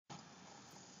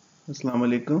Assalamu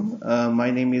alaikum.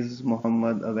 My name is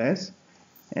Muhammad Awais,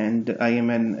 and I am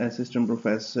an assistant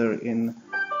professor in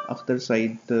Akhtar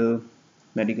Said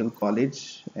Medical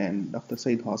College and Akhtar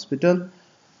Said Hospital.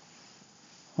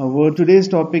 Our today's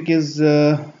topic is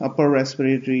upper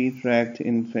respiratory tract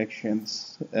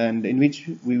infections, and in which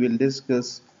we will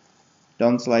discuss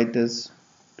tonsillitis,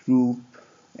 croup,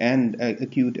 and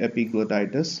acute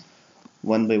epiglottitis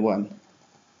one by one.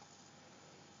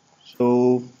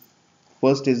 So,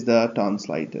 first is the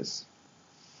tonsillitis.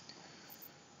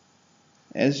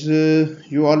 As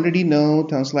you already know,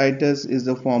 tonsillitis is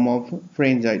a form of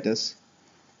pharyngitis,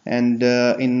 and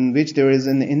in which there is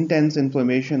an intense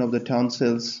inflammation of the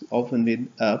tonsils, often with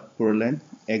a purulent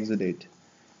exudate.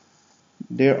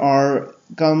 There are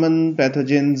common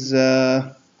pathogens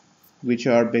which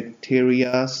are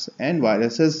bacteria and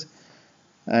viruses,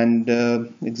 and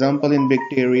example in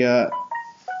bacteria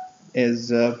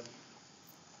is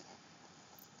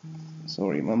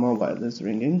sorry, my mobile is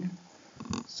ringing.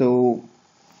 So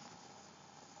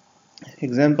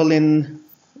example in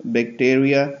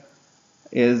bacteria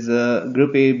is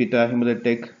group A beta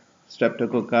hemolytic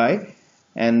streptococci,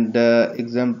 and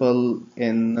example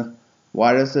in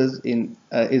viruses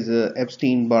is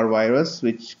Epstein-Barr virus,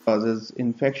 which causes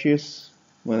infectious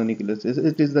mononucleosis.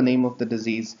 It is the name of the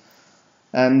disease,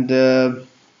 and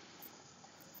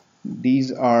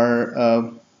these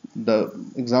are the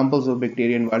examples of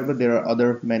bacteria and virus, but there are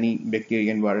other many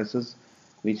bacteria and viruses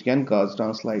which can cause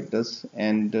tonsillitis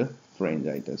and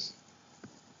pharyngitis.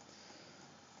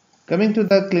 Coming to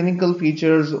the clinical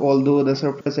features, although the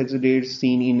surface exudates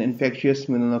seen in infectious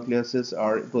mononucleosis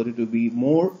are reported to be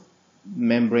more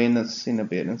membranous in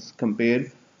appearance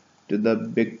compared to the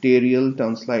bacterial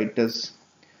tonsillitis,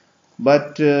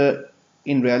 but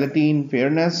in reality, in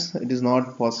fairness, it is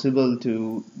not possible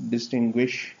to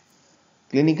distinguish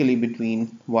clinically between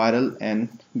viral and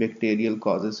bacterial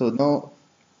causes. So no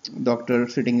doctor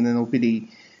sitting in an OPD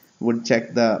would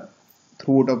check the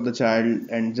throat of the child,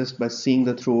 and just by seeing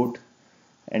the throat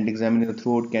and examining the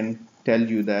throat can tell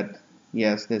you that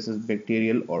yes, this is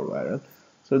bacterial or viral.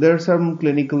 So there are some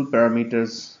clinical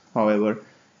parameters. However,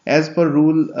 as per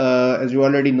rule, as you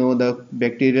already know, the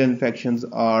bacterial infections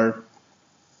are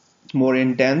more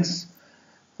intense.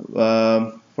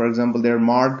 For example, there are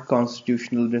marked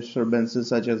constitutional disturbances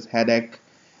such as headache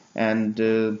and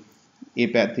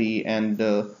apathy and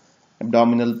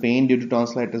abdominal pain due to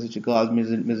tonsillitis, which is called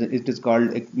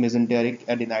mesenteric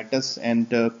adenitis,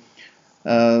 and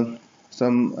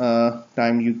some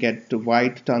time you get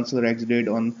white tonsillar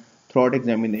exudate on throat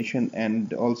examination,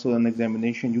 and also on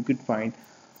examination you could find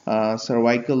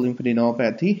cervical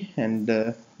lymphadenopathy, and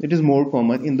it is more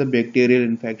common in the bacterial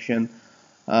infection,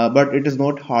 but it is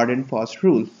not hard and fast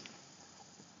rule.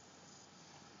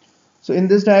 So in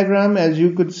this diagram, as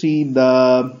you could see,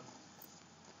 the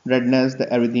redness, the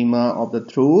erythema of the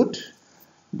throat,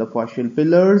 the facial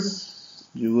pillars,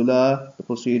 uvula, the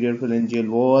posterior pharyngeal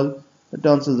wall, the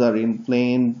tonsils are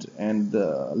inflamed and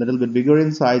a little bit bigger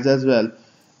in size as well.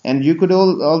 And you could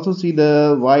also see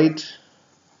the white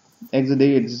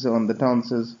exudates on the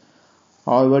tonsils.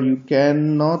 However, you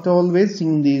cannot always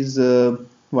see these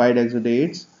white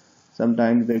exudates.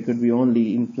 Sometimes there could be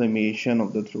only inflammation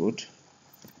of the throat.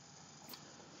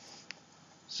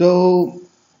 So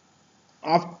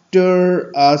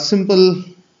after a simple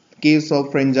case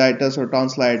of pharyngitis or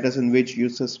tonsillitis in which you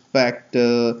suspect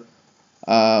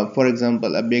for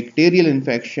example a bacterial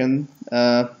infection,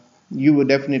 you would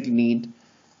definitely need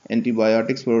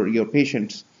antibiotics for your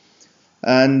patients,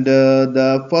 and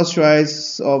the first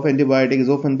choice of antibiotic is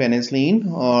often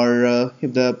penicillin, or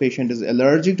if the patient is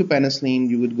allergic to penicillin,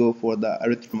 you would go for the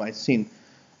erythromycin,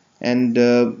 and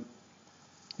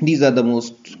these are the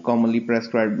most commonly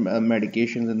prescribed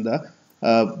medications in the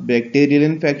bacterial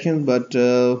infections, but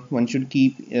one should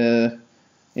keep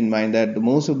in mind that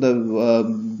most of the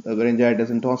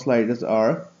pharyngitis and tonsillitis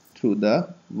are through the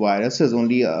viruses.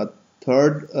 Only a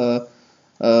third,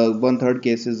 one-third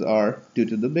cases are due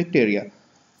to the bacteria.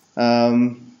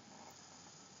 The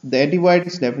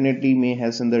antibiotics definitely may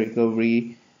hasten the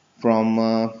recovery from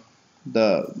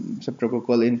the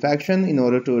streptococcal infection in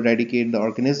order to eradicate the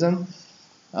organism.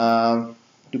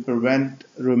 To prevent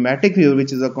rheumatic fever,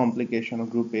 which is a complication of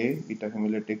group A beta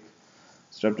hemolytic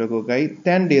streptococci,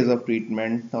 10 days of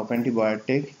treatment of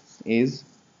antibiotic is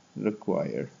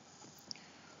required.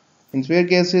 In severe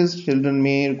cases, children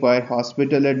may require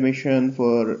hospital admission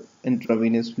for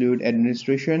intravenous fluid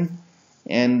administration,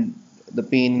 and the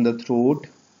pain in the throat,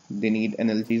 they need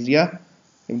analgesia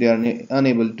if they are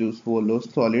unable to swallow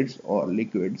solids or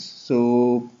liquids.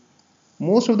 So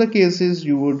most of the cases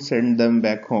you would send them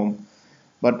back home,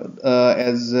 but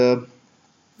as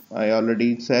I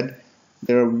already said,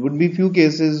 there would be few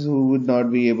cases who would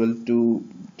not be able to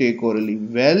take orally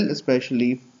well,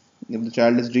 especially if the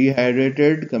child is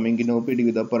dehydrated, coming in OPD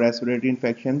with upper respiratory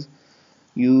infections.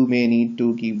 You may need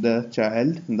to keep the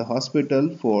child in the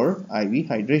hospital for IV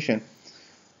hydration.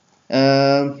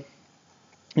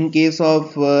 In case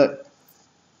of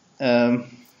um,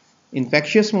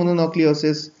 infectious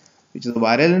mononucleosis, which is a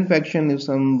viral infection, if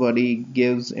somebody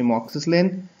gives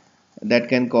amoxicillin, that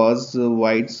can cause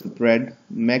widespread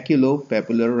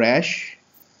maculopapular rash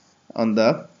on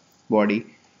the body.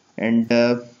 And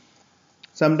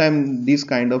sometimes this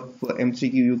kind of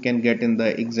MCQ you can get in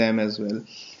the exam as well.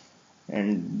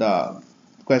 And the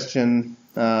question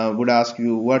would ask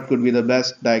you, what could be the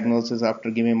best diagnosis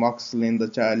after giving amoxicillin? The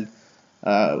child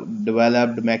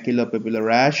developed maculopapular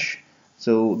rash.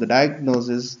 So the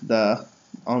diagnosis, the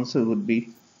answer would be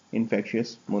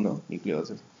infectious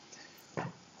mononucleosis.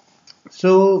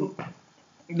 So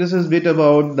this is bit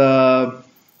about the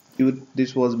acute.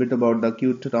 This was a bit about the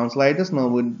acute tonsillitis. Now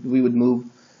we would move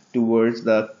towards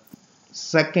the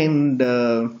second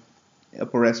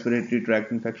upper respiratory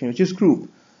tract infection, which is croup,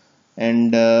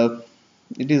 and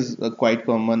it is quite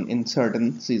common in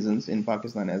certain seasons in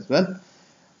Pakistan as well.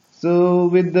 So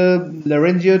with the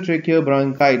laryngeotracheal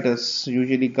bronchitis,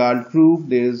 usually called croup,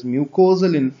 there is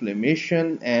mucosal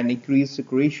inflammation and increased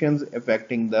secretions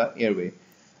affecting the airway.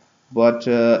 But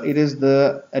it is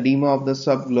the edema of the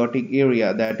subglottic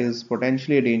area that is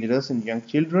potentially dangerous in young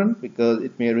children because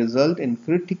it may result in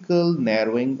critical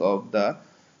narrowing of the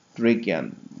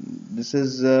trachea. This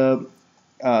is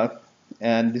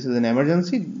and this is an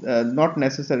emergency, not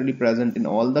necessarily present in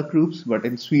all the croups, but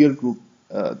in severe croup,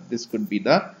 this could be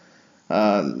the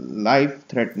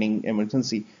life-threatening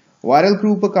emergency. Viral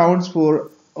croup accounts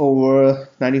for over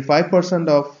 95%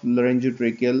 of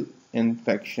laryngeotracheal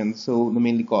infections. So the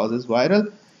mainly cause is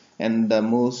viral, and the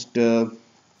most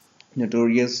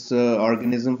notorious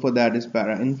organism for that is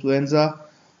parainfluenza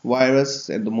virus,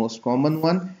 and the most common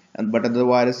one. And but other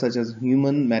viruses such as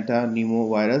human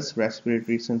metapneumovirus,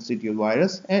 respiratory syncytial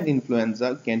virus, and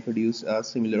influenza can produce a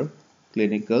similar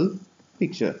clinical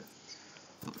picture.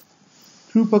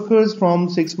 Croup occurs from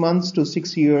 6 months to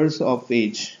 6 years of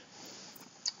age.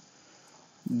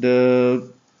 The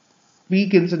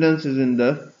peak incidence is in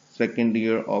the second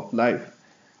year of life,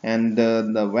 and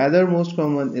the weather most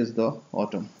common is the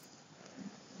autumn.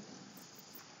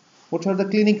 What are the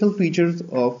clinical features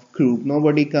of croup?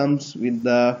 Nobody comes with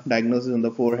the diagnosis on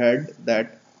the forehead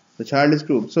that the child is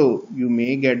croup. So you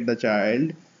may get the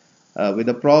child with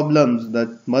the problems.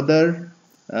 The mother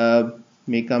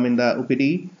may come in the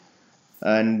OPD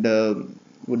and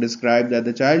would describe that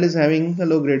the child is having a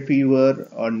low-grade fever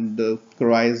on the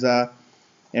coryza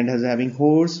and has having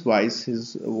hoarse voice.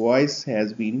 His voice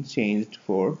has been changed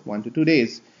for 1 to 2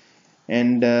 days,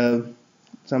 and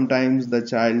sometimes the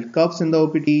child coughs in the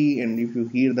OPD, and if you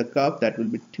hear the cough, that will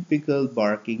be typical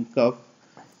barking cough,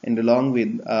 and along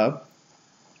with a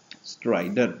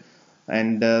stridor.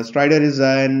 And stridor is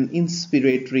an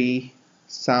inspiratory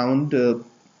sound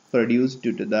produced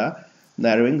due to the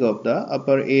narrowing of the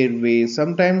upper airway.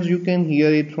 Sometimes you can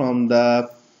hear it from the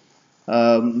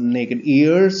naked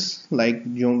ears, like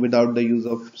without the use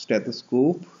of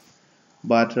stethoscope,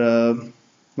 but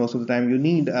most of the time you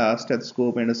need a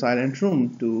stethoscope and a silent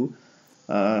room to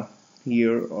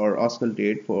hear or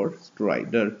auscultate for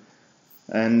stridor.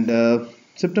 And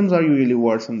symptoms are usually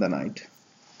worse in the night.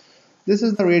 This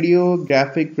is the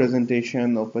radiographic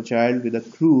presentation of a child with a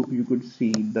croup. You could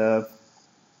see the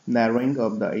narrowing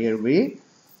of the airway,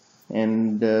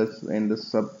 and in the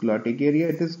subglottic area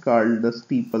it is called the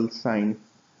steeple sign,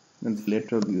 and the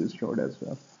lateral view is showed as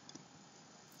well.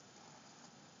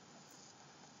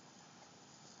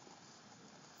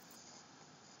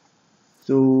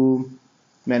 So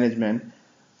management: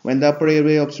 when the upper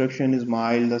airway obstruction is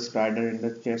mild, the stridor in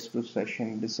the chest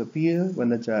procession disappear when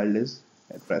the child is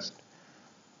at rest,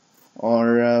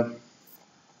 or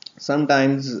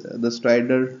sometimes the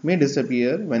stridor may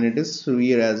disappear when it is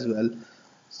severe as well.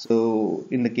 So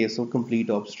in the case of complete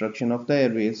obstruction of the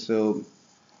airway, so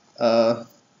the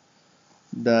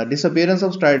disappearance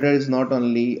of stridor is not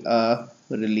only a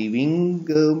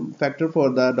relieving factor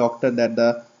for the doctor that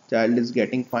the child is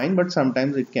getting fine, but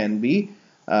sometimes it can be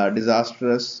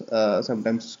disastrous.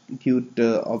 Sometimes acute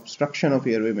obstruction of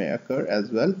airway may occur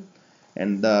as well,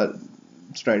 and the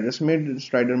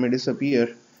stridor may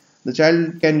disappear. The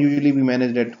child can usually be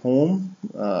managed at home.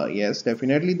 Yes,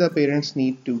 definitely the parents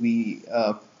need to be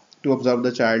to observe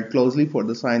the child closely for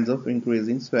the signs of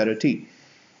increasing severity.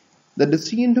 The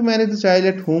decision to manage the child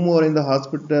at home or in the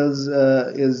hospitals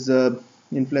is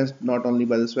influenced not only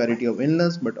by the severity of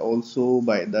illness but also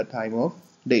by the time of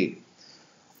day.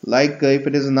 Like if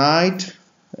it is night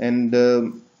and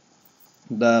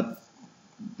the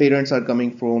parents are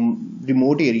coming from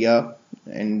remote area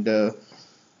and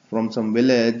from some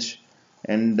village,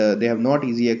 and they have not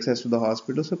easy access to the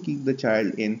hospital, so keep the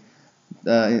child inside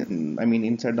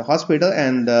the hospital,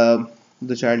 and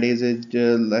the child is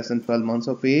less than 12 months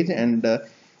of age, and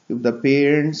if the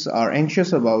parents are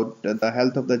anxious about the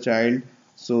health of the child,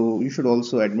 so you should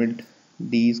also admit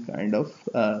these kind of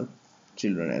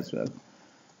children as well.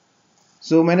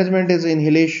 So management is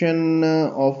inhalation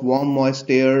of warm moist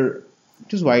air,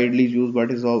 which is widely used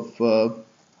but is of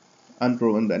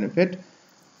unproven benefit.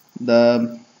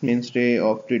 The mainstay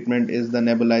of treatment is the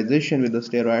nebulization with the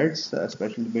steroids,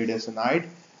 especially budesonide,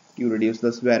 to reduce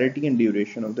the severity and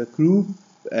duration of the croup.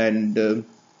 And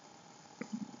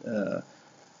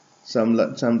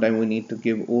sometime we need to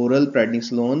give oral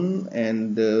prednisolone,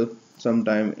 and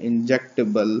sometime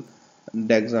injectable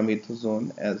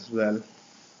dexamethasone as well.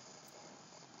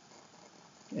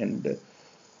 And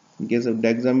in case of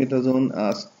dexamethasone,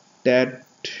 a stat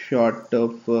shot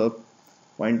of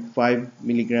 0.5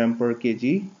 milligram per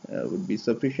kg would be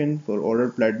sufficient. For oral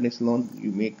prednisolone,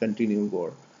 you may continue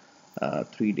for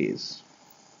 3 days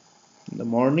in the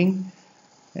morning,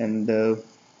 and the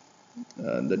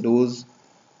dose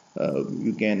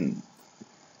you can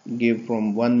give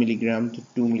from 1 milligram to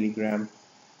 2 milligram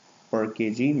per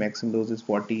kg. Maximum dose is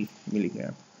 40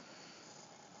 milligram.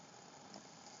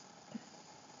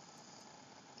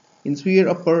 In severe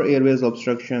upper airways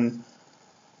obstruction,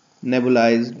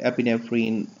 nebulized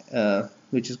epinephrine,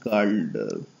 which is called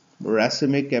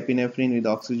racemic epinephrine with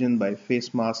oxygen by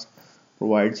face mask,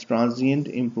 provides transient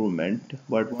improvement.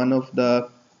 But one of the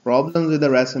problems with the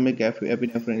racemic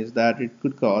epinephrine is that it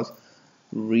could cause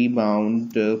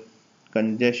rebound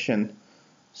congestion.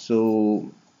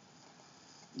 So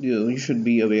you should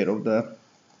be aware of the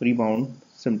rebound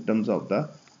symptoms of the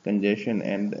congestion,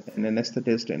 and an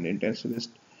anesthetist and intensivist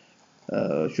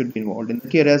should be involved in the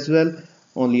care as well.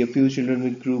 Only a few children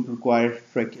with croup require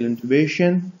tracheal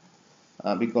intubation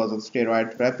because of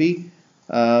steroid therapy.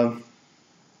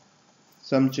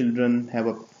 Some children have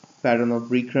a pattern of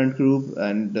recurrent croup,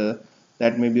 and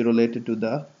that may be related to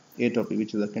the atopy,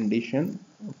 which is a condition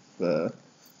of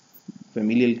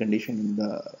familial condition in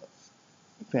the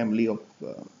family of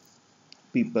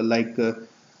people, like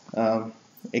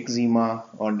eczema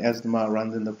or asthma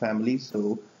runs in the family.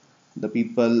 So the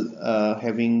people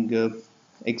having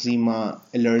eczema,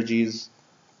 allergies,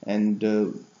 and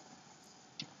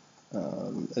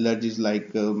allergies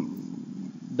like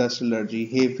dust allergy,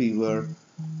 hay fever,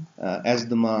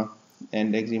 asthma,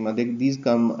 and eczema, these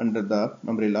come under the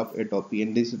umbrella of atopy,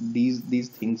 and these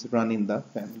things run in the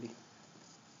family.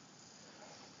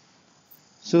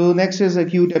 So next is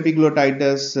acute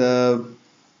epiglottitis.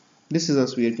 This is a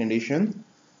severe condition,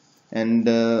 and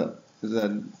is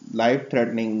a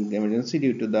life-threatening emergency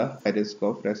due to the high risk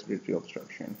of respiratory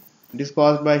obstruction. It is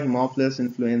caused by Haemophilus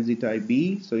influenzae type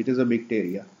B, so it is a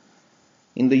bacteria.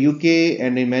 In the UK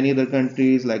and in many other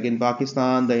countries, like in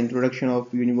Pakistan, the introduction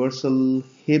of universal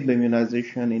Hib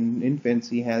immunization in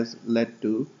infancy has led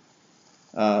to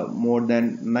more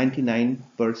than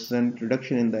 99%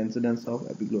 reduction in the incidence of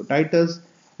epiglottitis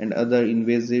and other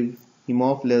invasive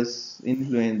Haemophilus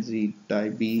influenzae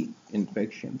type B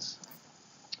infections.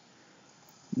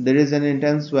 There is an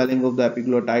intense swelling of the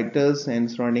epiglottitis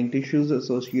and surrounding tissues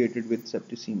associated with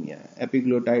septicemia.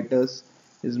 Epiglottitis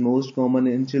is most common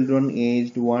in children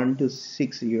aged 1 to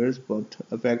 6 years but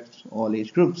affects all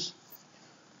age groups.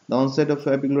 The onset of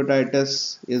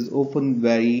epiglottitis is often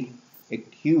very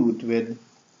acute with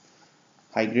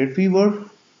high-grade fever.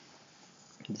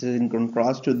 This is in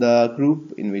contrast to the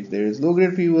group in which there is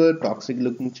low-grade fever,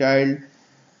 toxic-looking child.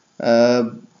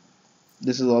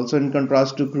 This is also in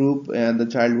contrast to croup, and the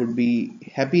child would be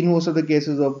happy in most of the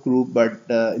cases of croup, but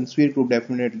in severe croup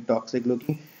definitely toxic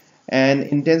looking, and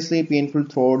intensely painful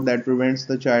throat that prevents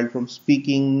the child from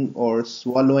speaking or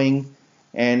swallowing,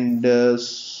 and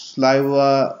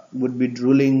saliva would be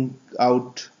drooling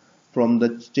out from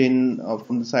the chin or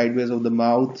from the sideways of the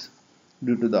mouth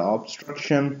due to the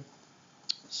obstruction.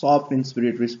 Soft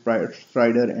inspiratory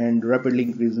stridor and rapidly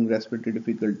increasing respiratory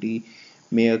difficulty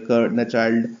may occur. The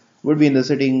child would be in the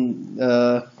sitting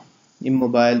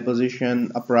immobile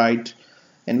position, upright,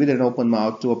 and with an open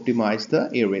mouth to optimize the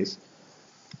airways.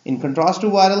 In contrast to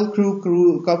viral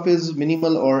croup, cough is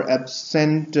minimal or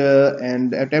absent,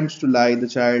 and attempts to lie the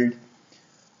child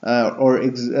or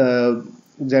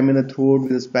examine the throat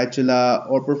with a spatula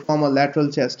or perform a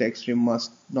lateral chest x-ray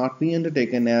must not be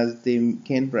undertaken, as they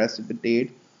can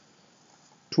precipitate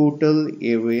total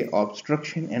airway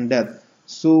obstruction and death.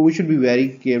 So we should be very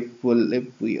careful if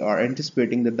we are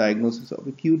anticipating the diagnosis of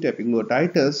acute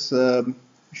epiglottitis. We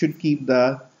should keep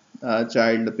the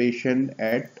child, the patient,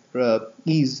 at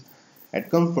ease, at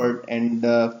comfort, and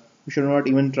we should not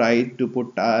even try to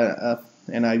put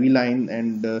an IV line,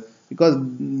 and because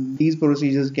these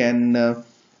procedures can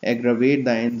aggravate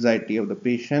the anxiety of the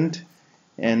patient,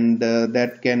 and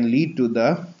that can lead to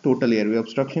the total airway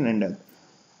obstruction and death.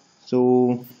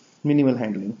 So minimal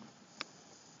handling.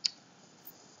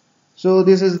 So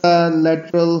this is the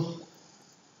lateral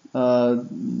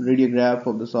radiograph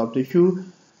of the soft tissue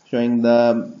showing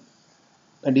the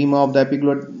edema of the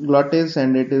epiglottis,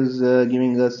 and it is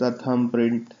giving us a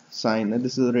thumbprint sign.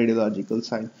 This is a radiological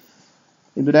sign.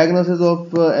 If the diagnosis of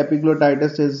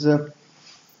epiglottitis is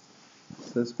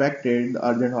suspected,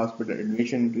 urgent hospital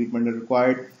admission, treatment is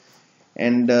required,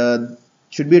 and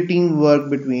should be a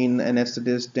teamwork between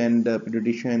anesthetist and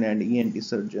pediatrician and ENT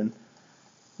surgeon,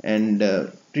 and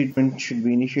treatment should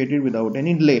be initiated without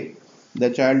any delay. The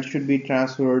child should be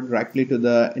transferred directly to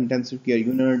the intensive care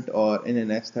unit or in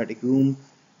an anesthetic room,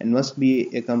 and must be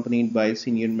accompanied by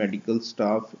senior medical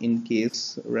staff in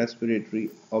case respiratory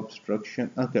obstruction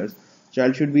occurs.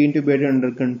 Child should be intubated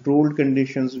under controlled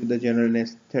conditions with the general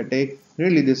anesthetic.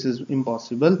 Really, this is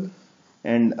impossible,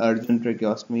 and urgent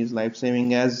tracheostomy is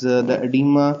life-saving, as the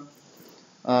edema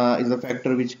is a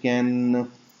factor which can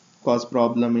cause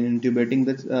problem in intubating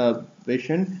the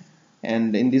patient,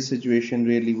 and in this situation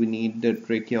really we need the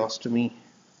tracheostomy.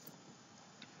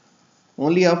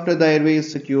 Only after the airway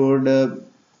is secured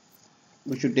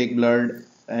we should take blood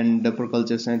and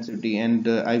per-culture sensitivity and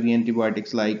IV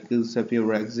antibiotics like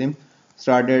cefuroxime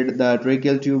started. The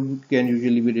tracheal tube can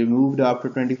usually be removed after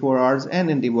 24 hours, and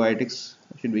antibiotics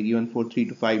should be given for 3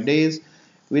 to 5 days.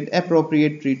 With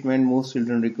appropriate treatment, most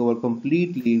children recover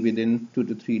completely within 2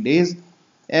 to 3 days.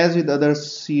 As with other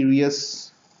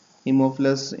serious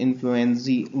Haemophilus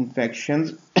influenzae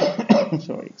infections,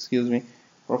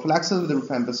 prophylaxis with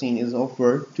rifampicin is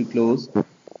offered to close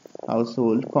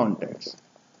household contacts.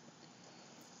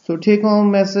 So take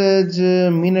home message,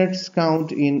 minutes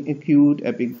count in acute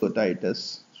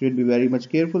epiglottitis. Should be very much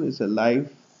careful. It's a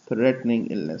life-threatening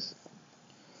illness.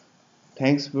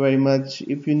 Thanks very much.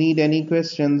 If you need any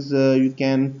questions, you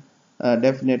can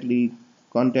definitely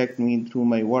contact me through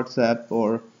my WhatsApp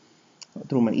or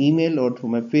through my email or through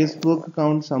my Facebook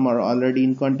account. Some are already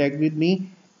in contact with me,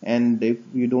 and if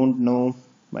you don't know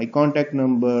my contact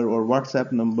number or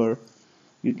WhatsApp number,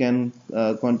 you can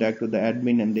contact with the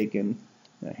admin and they can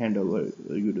hand over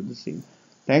you to the same.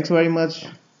 Thanks very much.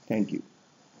 Thank you.